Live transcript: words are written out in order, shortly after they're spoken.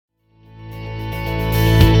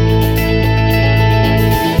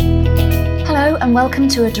and welcome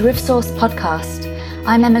to a DerivSource podcast.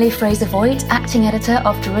 I'm Emily Fraser-Voigt, acting editor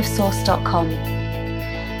of DerivSource.com.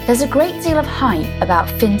 There's a great deal of hype about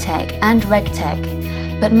fintech and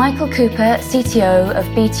regtech, but Michael Cooper, CTO of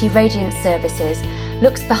BT Radiant Services,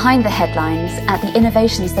 looks behind the headlines at the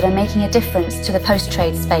innovations that are making a difference to the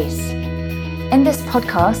post-trade space. In this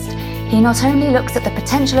podcast, he not only looks at the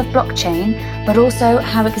potential of blockchain, but also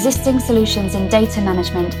how existing solutions in data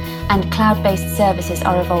management and cloud-based services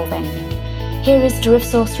are evolving. Here is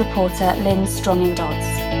DerivSource reporter Lynn Stronging-Dodds.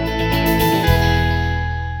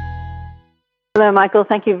 Hello, Michael.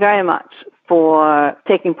 Thank you very much for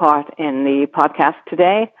taking part in the podcast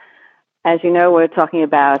today. As you know, we're talking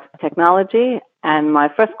about technology, and my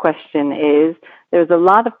first question is, there's a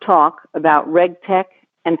lot of talk about regtech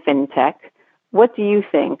and fintech. What do you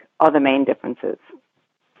think are the main differences?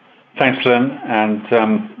 Thanks, Lynn, and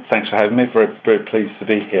thanks for having me. Very, very pleased to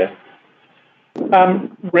be here.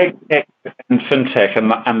 Regtech and fintech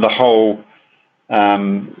and the whole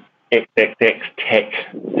XXX tech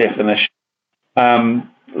definition.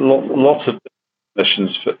 Lots of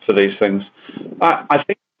definitions for these things. I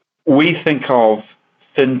think we think of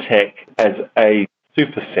fintech as a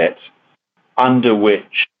superset under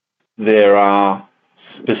which there are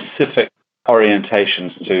specific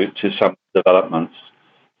orientations to some developments.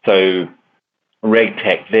 So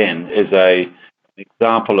regtech then is an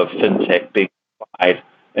example of fintech being applied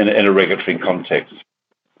in a regulatory context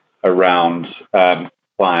around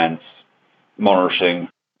compliance, monitoring,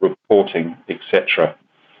 reporting, etc.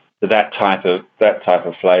 So that type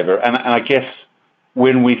of flavor. And I guess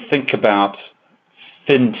when we think about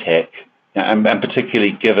fintech, and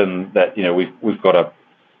particularly given that we've got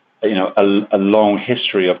a long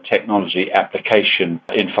history of technology application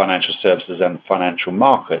in financial services and financial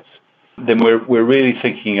markets, then we're really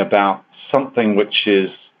thinking about something which is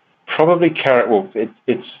probably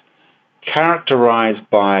it's characterized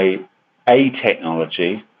by a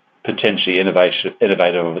technology, potentially innovative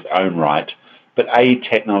of its own right, but a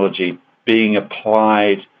technology being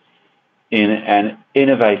applied in an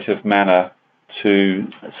innovative manner to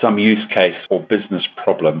some use case or business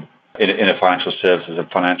problem in a financial services and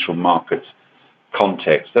financial markets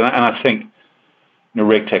context. And I think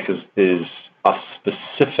regtech is a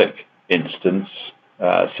specific instance,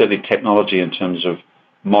 certainly technology in terms of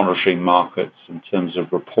monitoring markets, in terms of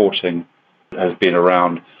reporting, has been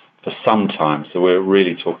around for some time. So we're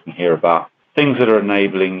really talking here about things that are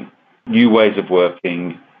enabling new ways of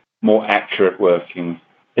working, more accurate working,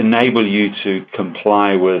 enable you to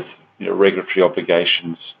comply with regulatory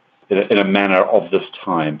obligations in a manner of this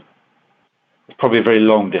time. It's probably a very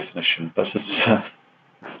long definition, but it's...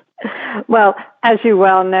 Well, as you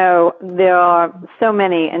well know, there are so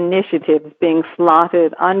many initiatives being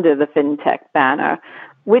slotted under the fintech banner.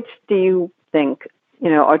 Which do you think,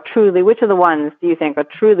 which of the ones do you think are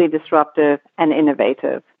truly disruptive and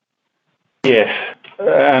innovative? Yes,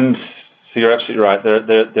 and so you're absolutely right.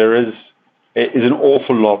 There is an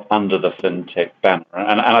awful lot under the fintech banner,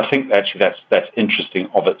 and I think actually that's interesting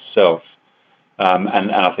of itself, and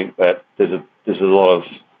I think that there's a lot of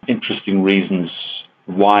interesting reasons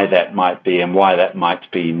why that might be and why that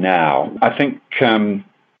might be now. I think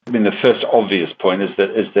the first obvious point is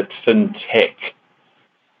that fintech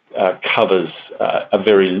covers a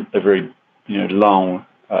very long,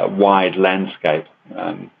 wide landscape,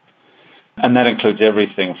 and that includes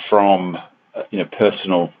everything from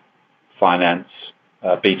personal finance,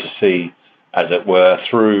 B2C, as it were,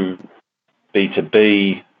 through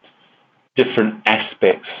B2B, different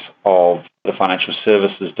aspects of the financial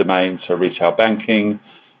services domain, so retail banking,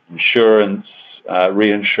 insurance,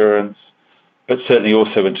 reinsurance, but certainly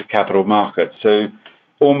also into capital markets. So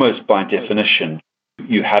almost by definition,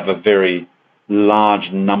 you have a very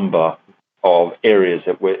large number of areas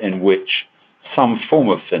in which some form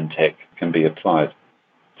of fintech can be applied.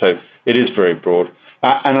 So it is very broad.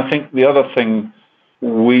 And I think the other thing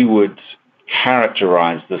we would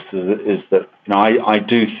characterize this is that I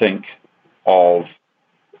do think of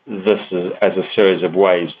this as a series of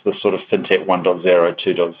waves, the sort of fintech 1.0,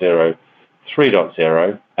 2.0,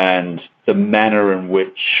 3.0, and the manner in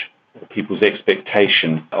which people's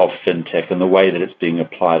expectation of fintech and the way that it's being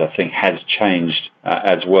applied, I think, has changed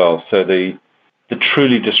as well. So the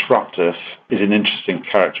truly disruptive is an interesting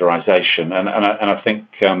characterization, and I think.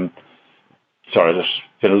 Sorry, I just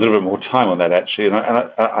spent a little bit more time on that actually, and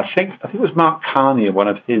I think it was Mark Carney in one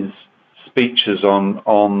of his speeches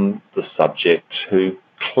on the subject who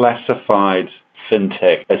classified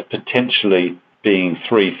fintech as potentially being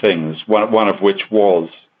three things. One of which was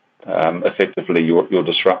effectively your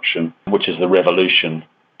disruption, which is the revolution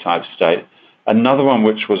type state. Another one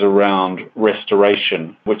which was around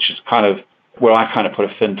restoration, which is kind of where I kind of put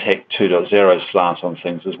a FinTech 2.0 slant on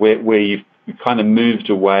things is where you've kind of moved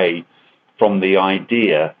away from the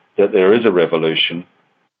idea that there is a revolution,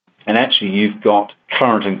 and actually you've got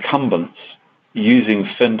current incumbents using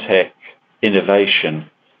FinTech innovation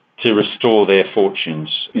to restore their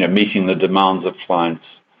fortunes, meeting the demands of clients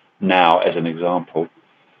now, as an example.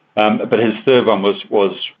 But his third one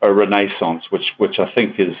was a renaissance, which I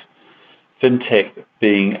think is FinTech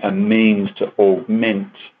being a means to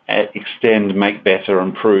augment, extend, make better,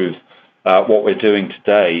 improve what we're doing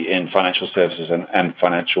today in financial services and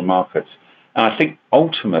financial markets. And I think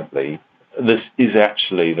ultimately this is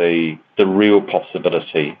actually the real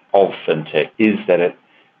possibility of FinTech, is that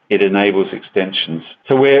it enables extensions.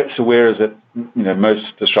 So where is it most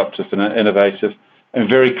disruptive and innovative? And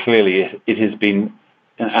very clearly it has been,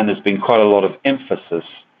 and there's been quite a lot of emphasis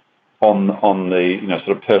on the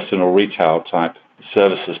sort of personal retail type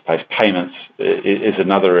services space. Payments is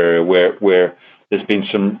another area where there's been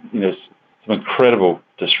some incredible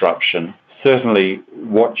disruption. Certainly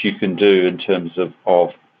what you can do in terms of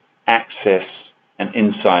access and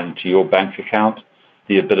insight into your bank account,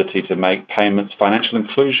 the ability to make payments, financial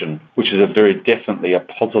inclusion, which is a very definitely a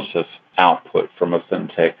positive output from a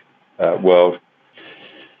FinTech world.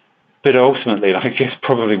 But ultimately, I guess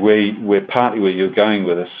probably where partly where you're going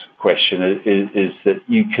with this question is that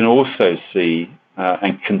you can also see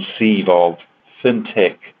and conceive of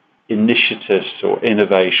FinTech initiatives or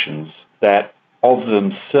innovations that of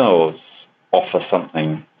themselves offer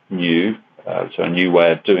something new, so a new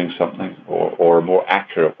way of doing something or a more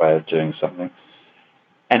accurate way of doing something,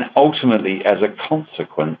 and ultimately, as a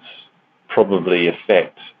consequence, probably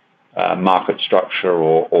affect market structure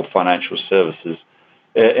or financial services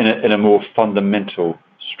in a more fundamental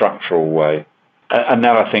structural way. And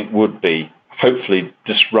that, I think, would be hopefully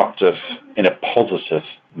disruptive in a positive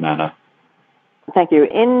manner. Thank you.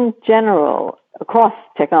 In general, across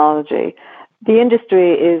technology, the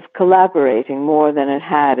industry is collaborating more than it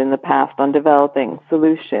had in the past on developing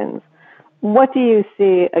solutions. What do you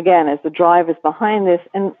see, again, as the drivers behind this,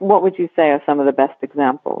 and what would you say are some of the best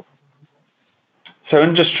examples? So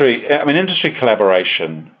industry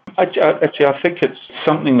collaboration, I think it's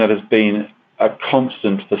something that has been a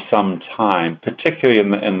constant for some time, particularly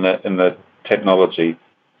in the technology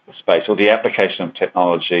space or the application of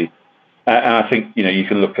technology. And I think, you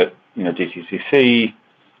can look at, DTCC,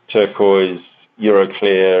 Turquoise,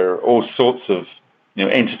 Euroclear, all sorts of,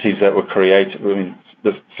 entities that were created. I mean,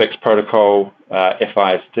 the FIX protocol,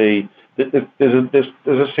 FISD. There's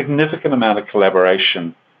a significant amount of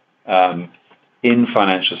collaboration in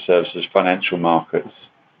financial services, financial markets,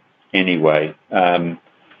 anyway.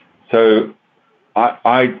 So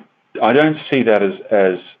I don't see that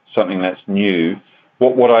as something that's new.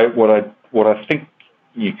 What I think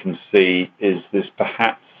you can see is there's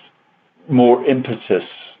perhaps more impetus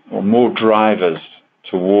or more drivers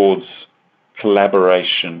towards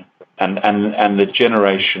collaboration and the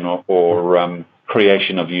generation or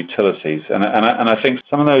creation of utilities. And I think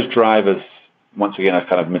some of those drivers, once again, are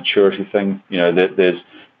kind of maturity thing.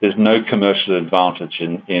 There's no commercial advantage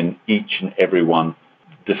in each and every one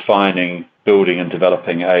defining, building, and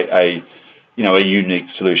developing a unique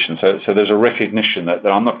solution. So there's a recognition that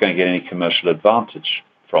I'm not going to get any commercial advantage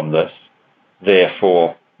from this.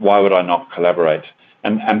 Therefore, why would I not collaborate?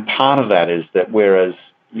 And part of that is that whereas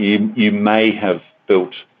you may have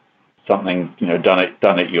built something,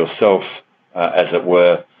 done it yourself, as it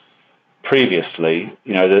were, previously,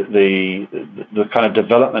 the kind of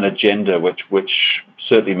development agenda which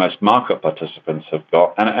certainly most market participants have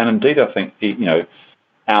got, and indeed I think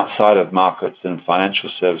outside of markets and financial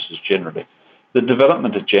services generally, the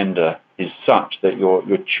development agenda is such that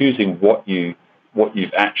you're choosing what you're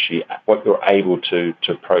able to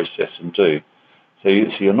process and do. So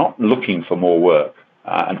you're not looking for more work.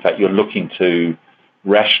 In fact, you're looking to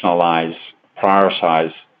rationalize,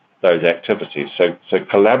 prioritize those activities. So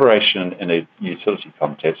collaboration in a utility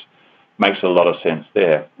context makes a lot of sense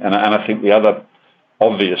there. And I think the other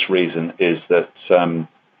obvious reason is that,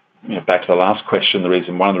 back to the last question,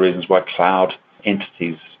 one of the reasons why cloud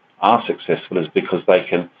entities are successful is because they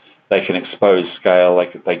can expose scale,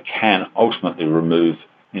 they can ultimately remove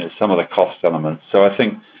some of the cost elements. So I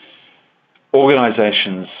think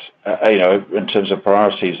organizations, in terms of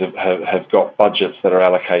priorities, have got budgets that are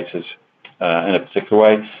allocated in a particular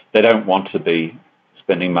way. They don't want to be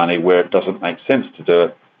spending money where it doesn't make sense to do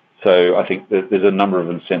it. So I think that there's a number of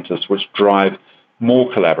incentives which drive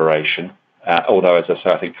more collaboration. Although, as I say,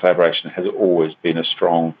 I think collaboration has always been a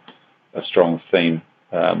strong theme,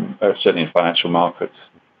 certainly in financial markets.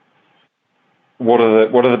 What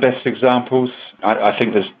are the best examples? I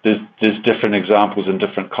think there's different examples in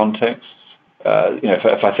different contexts.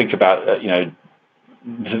 if I think about,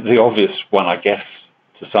 the obvious one, I guess,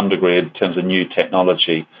 to some degree, in terms of new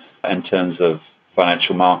technology, in terms of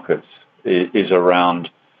financial markets, is around,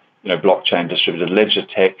 blockchain distributed ledger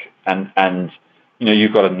tech, and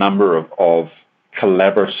you've got a number of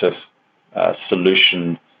collaborative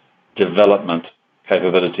solution development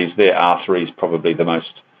capabilities there. R3 is probably the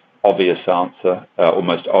most obvious answer, or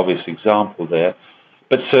most obvious example there.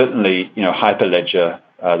 But certainly, Hyperledger,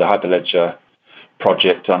 the Hyperledger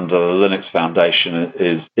project under the Linux Foundation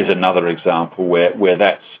is another example where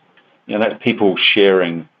that's people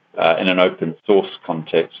sharing in an open source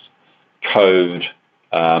context code,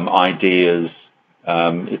 ideas.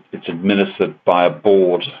 It's administered by a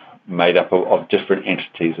board made up of different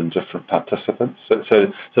entities and different participants.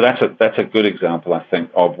 So that's a good example, I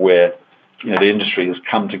think, of where the industry has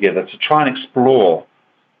come together to try and explore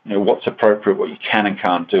what's appropriate, what you can and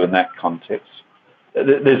can't do in that context.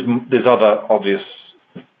 There's other obvious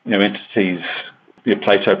entities. The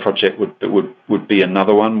Plato project would be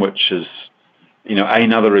another one, which is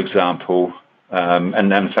another example.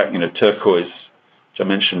 And in fact, Turquoise, which I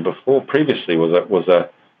mentioned before previously, was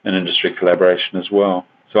an industry collaboration as well.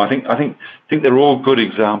 So I think they're all good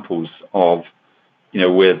examples of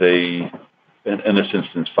where in this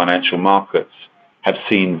instance financial markets have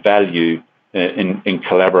seen value in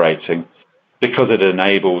collaborating, because it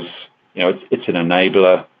enables, it's an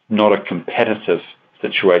enabler, not a competitive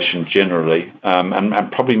situation generally,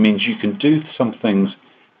 and probably means you can do some things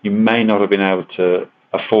you may not have been able to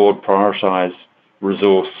afford, prioritize,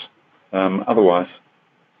 resource otherwise.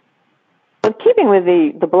 Well, keeping with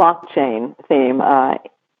the blockchain theme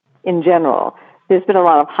in general, there's been a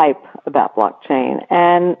lot of hype about blockchain.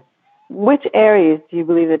 And which areas do you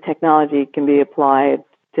believe the technology can be applied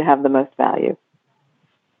to have the most value?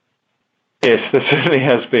 Yes, there certainly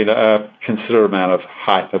has been a considerable amount of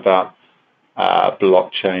hype about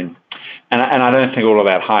blockchain, and I don't think all of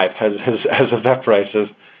that hype has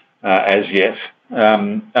evaporated as yet.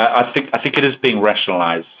 I think it is being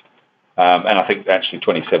rationalised, and I think actually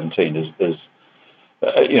 2017 is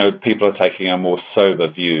people are taking a more sober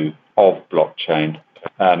view of blockchain,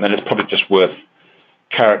 and it's probably just worth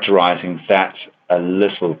characterising that a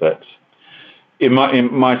little bit. In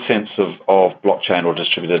my sense of blockchain or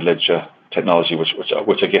distributed ledger technology, which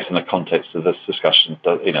I guess in the context of this discussion,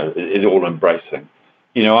 is all embracing.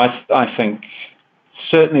 I think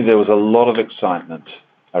certainly there was a lot of excitement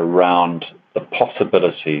around the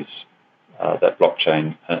possibilities that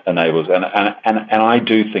blockchain enables, and I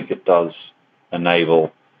do think it does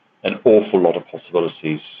enable an awful lot of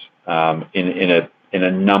possibilities in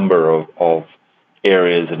a number of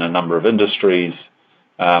areas, in a number of industries,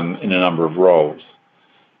 in a number of roles.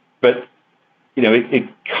 But it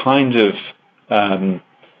kind of,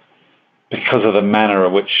 because of the manner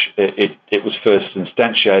in which it was first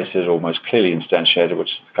instantiated, or most clearly instantiated, which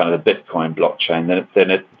is kind of the Bitcoin blockchain, then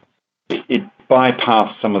it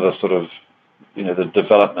bypassed some of the sort of, the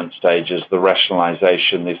development stages, the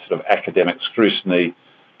rationalization, the sort of academic scrutiny,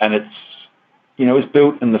 and it was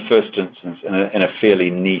built in the first instance in a fairly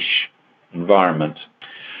niche environment.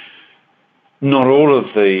 Not all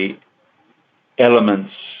of the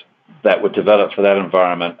elements that were developed for that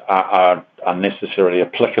environment are necessarily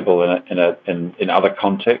applicable in other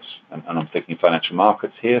contexts, and I'm thinking financial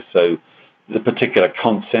markets here. So the particular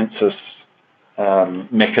consensus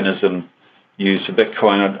mechanism used for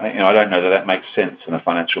Bitcoin, I don't know that makes sense in a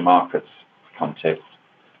financial markets context.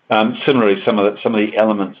 Similarly, some of the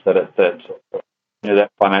elements that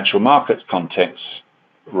financial markets context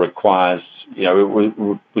requires,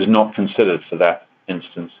 was not considered for that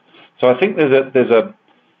instance. So I think there's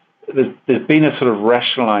been a sort of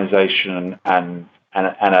rationalization and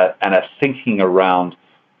a thinking around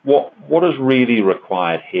what is really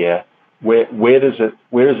required here, where is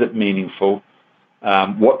it meaningful,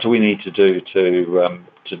 what do we need to do to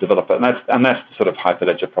develop it, and that's the sort of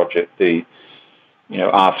Hyperledger project, the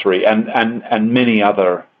R3 and many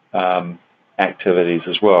other activities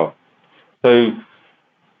as well. So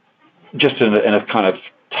just in a kind of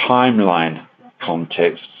timeline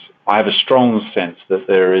context, I have a strong sense that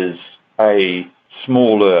there is a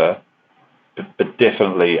smaller, but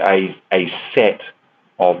definitely a set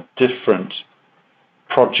of different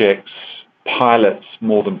projects, pilots,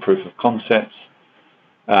 more than proof of concepts,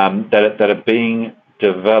 that are being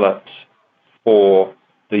developed for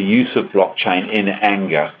the use of blockchain in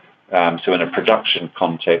anger, so in a production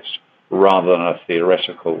context rather than a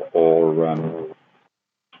theoretical or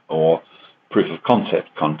proof of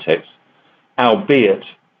concept context, albeit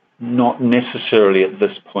not necessarily at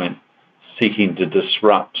this point seeking to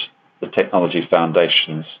disrupt the technology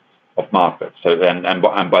foundations markets. So, and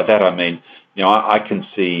by that I mean, I can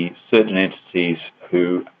see certain entities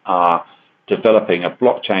who are developing a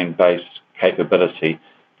blockchain-based capability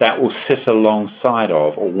that will sit alongside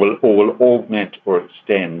of, or will augment or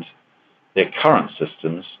extend their current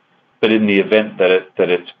systems. But in the event that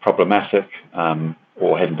it's problematic,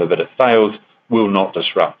 or heaven forbid it fails, will not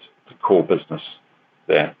disrupt the core business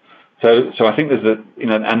there. So I think there's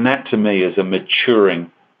and that to me is a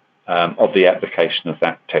maturing of the application of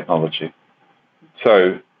that technology.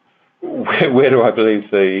 So where do I believe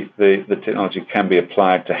the technology can be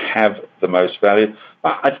applied to have the most value?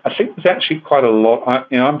 I think there's actually quite a lot.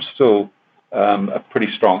 I'm still a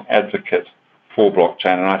pretty strong advocate for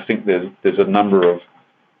blockchain, and I think there's a number of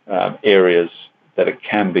areas that it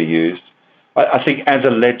can be used. I think as a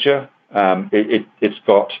ledger, it's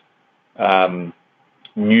got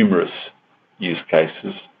numerous use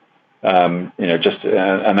cases. And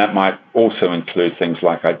that might also include things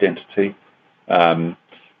like identity,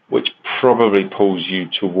 which probably pulls you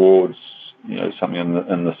towards something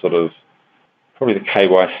in the sort of probably the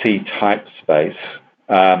KYC type space.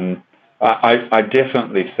 I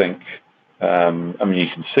definitely think. You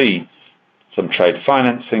can see some trade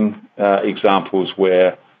financing examples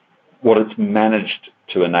where what it's managed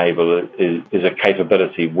to enable is a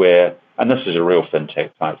capability where, and this is a real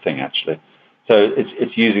fintech type thing actually. So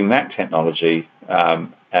it's using that technology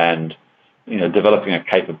and developing a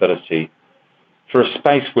capability for a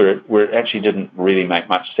space where it actually didn't really make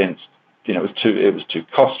much sense. It was too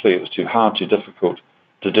costly, it was too hard, too difficult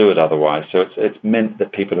to do it otherwise. So it's meant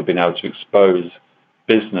that people have been able to expose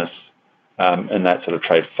business in that sort of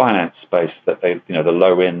trade finance space that they, the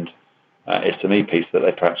low end SME piece that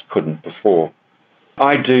they perhaps couldn't before.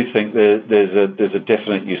 I do think there's a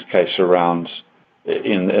definite use case around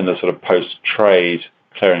in the sort of post-trade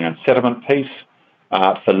clearing and settlement piece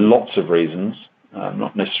for lots of reasons,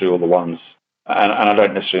 not necessarily all the ones, and I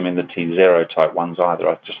don't necessarily mean the T0 type ones either.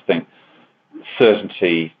 I just think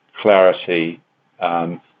certainty, clarity,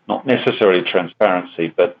 not necessarily transparency,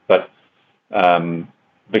 but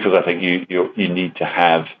because I think you need to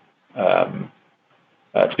have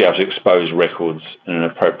to be able to expose records in an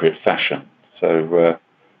appropriate fashion. So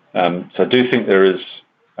I do think there is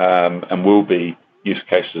and will be use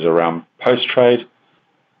cases around post-trade.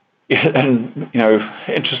 And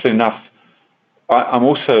interestingly enough, I'm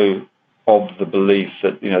also of the belief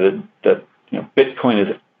that that Bitcoin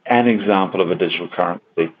is an example of a digital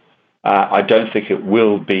currency. I don't think it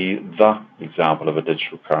will be the example of a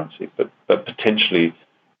digital currency, but potentially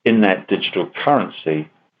in that digital currency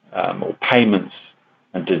or payments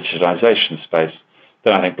and digitization space,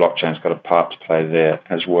 then I think blockchain's got a part to play there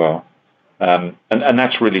as well. And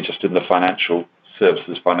that's really just in the financial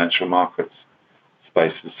services, financial markets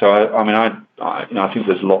spaces. So I think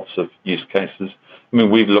there's lots of use cases.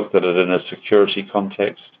 We've looked at it in a security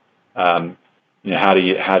context. How do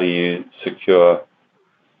you secure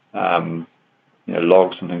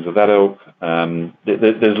logs and things of that ilk?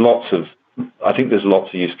 There's lots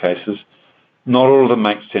of use cases. Not all of them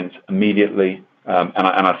make sense immediately, and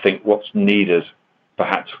I think what's needed,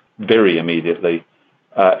 perhaps very immediately,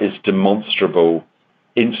 is demonstrable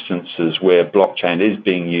instances where blockchain is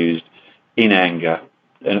being used in anger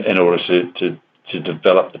in order to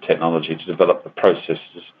develop the technology, to develop the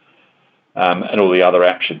processes, and all the other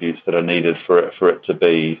attributes that are needed for it to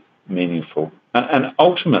be meaningful. And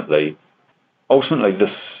ultimately,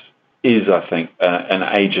 this is, I think, an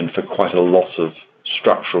agent for quite a lot of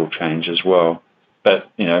structural change as well. But,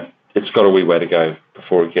 it's got a wee way to go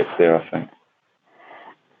before it gets there, I think.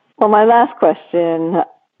 Well, my last question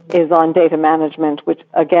is on data management, which,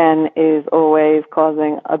 again, is always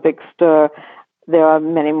causing a big stir. There are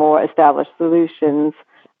many more established solutions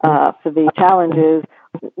for these challenges.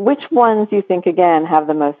 Which ones do you think, again, have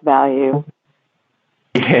the most value?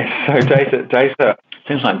 Yes, so data.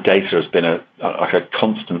 Seems like data has been a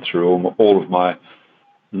constant through all of my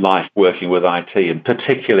life working with IT, and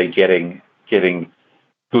particularly getting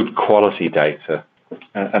good quality data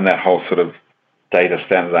and that whole sort of data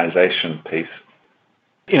standardization piece.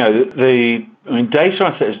 Data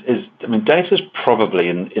is probably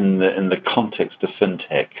in the context of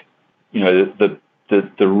fintech,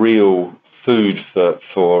 the real food for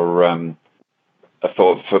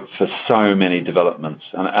so many developments,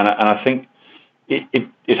 and I think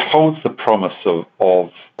it holds the promise of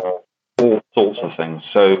all sorts of things.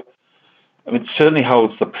 So, it certainly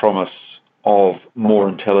holds the promise of more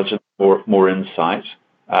intelligence, more insight,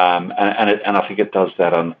 and I think it does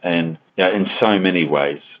that in so many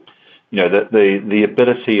ways. The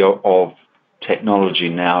ability of technology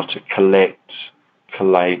now to collect,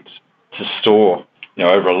 collate, to store,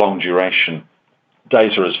 over a long duration,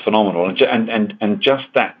 data is phenomenal, and just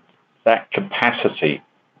that capacity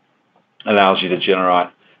allows you to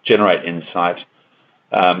generate insight.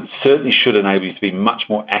 Certainly should enable you to be much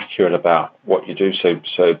more accurate about what you do. So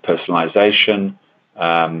personalization,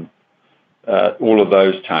 all of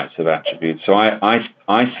those types of attributes. So I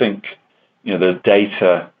think the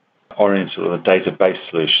data-oriented or the data-based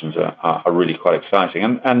solutions are really quite exciting.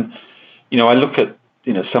 And I look at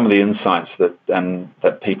some of the insights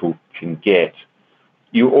that people can get.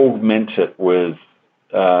 You augment it with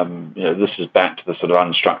this is back to the sort of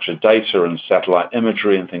unstructured data and satellite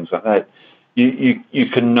imagery and things like that. You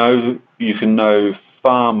can know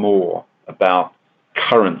far more about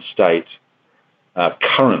current state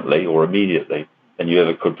currently or immediately than you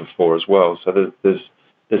ever could before as well. So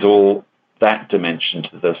there's all that dimension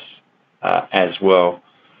to this as well,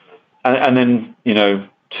 and then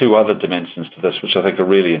two other dimensions to this which I think are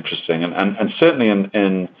really interesting, and certainly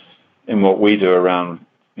in what we do around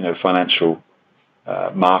financial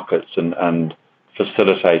markets and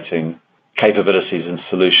facilitating capabilities and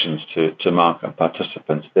solutions to market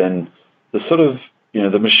participants, then the sort of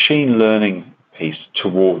the machine learning piece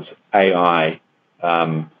towards AI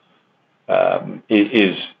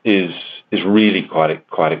is really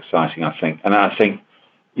quite exciting, I think. And I think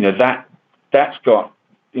that's got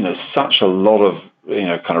such a lot of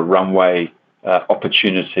kind of runway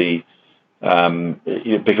opportunity,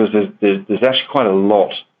 because there's actually quite a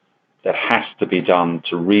lot that has to be done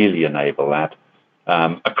to really enable that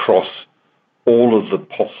across all of the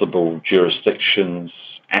possible jurisdictions,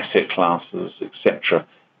 asset classes, etc.,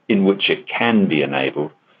 in which it can be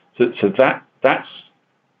enabled. So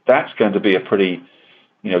that's going to be a pretty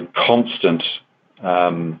constant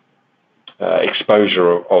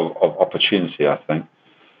exposure of opportunity, I think.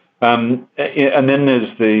 And then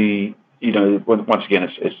there's the once again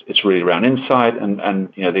it's really around insight and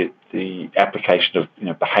the application of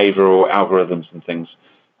behavioral algorithms and things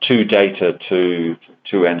to data to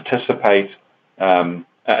anticipate, and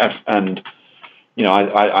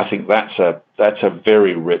I think that's a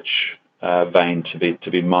very rich vein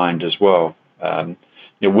to be mined as well.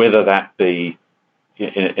 Whether that be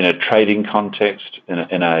in a trading context,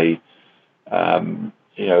 in a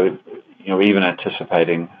even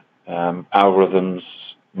anticipating algorithms,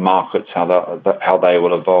 markets, how they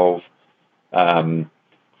will evolve,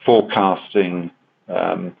 forecasting,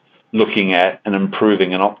 looking at and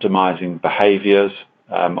improving and optimizing behaviors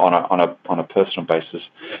on a personal basis.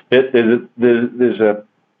 There's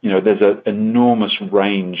an enormous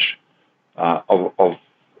range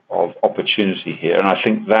of opportunity here, and I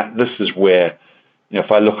think that this is where if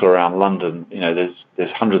I look around London,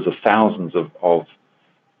 there's hundreds of thousands of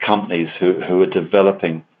companies who are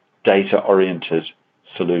developing data-oriented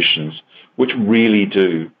solutions, which really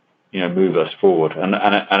do move us forward, and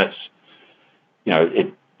it's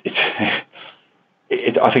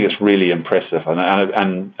I think it's really impressive,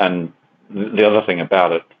 and the other thing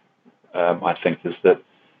about it, I think, is that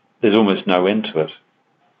there's almost no end to it.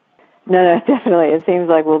 No, definitely. It seems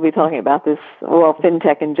like we'll be talking about this,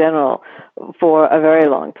 fintech in general, for a very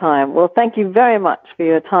long time. Well, thank you very much for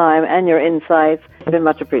your time and your insights. It's been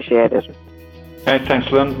much appreciated. Okay,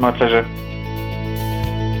 thanks, Lynn. My pleasure.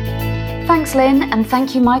 Thanks, Lynn, and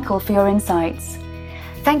thank you, Michael, for your insights.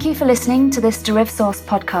 Thank you for listening to this DerivSource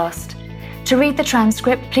podcast. To read the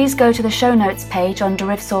transcript, please go to the show notes page on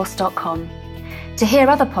derivsource.com. To hear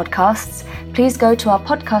other podcasts, please go to our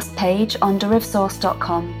podcast page on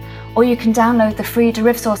derivsource.com, or you can download the free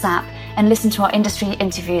DerivSource app and listen to our industry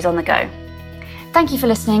interviews on the go. Thank you for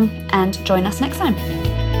listening, and join us next time.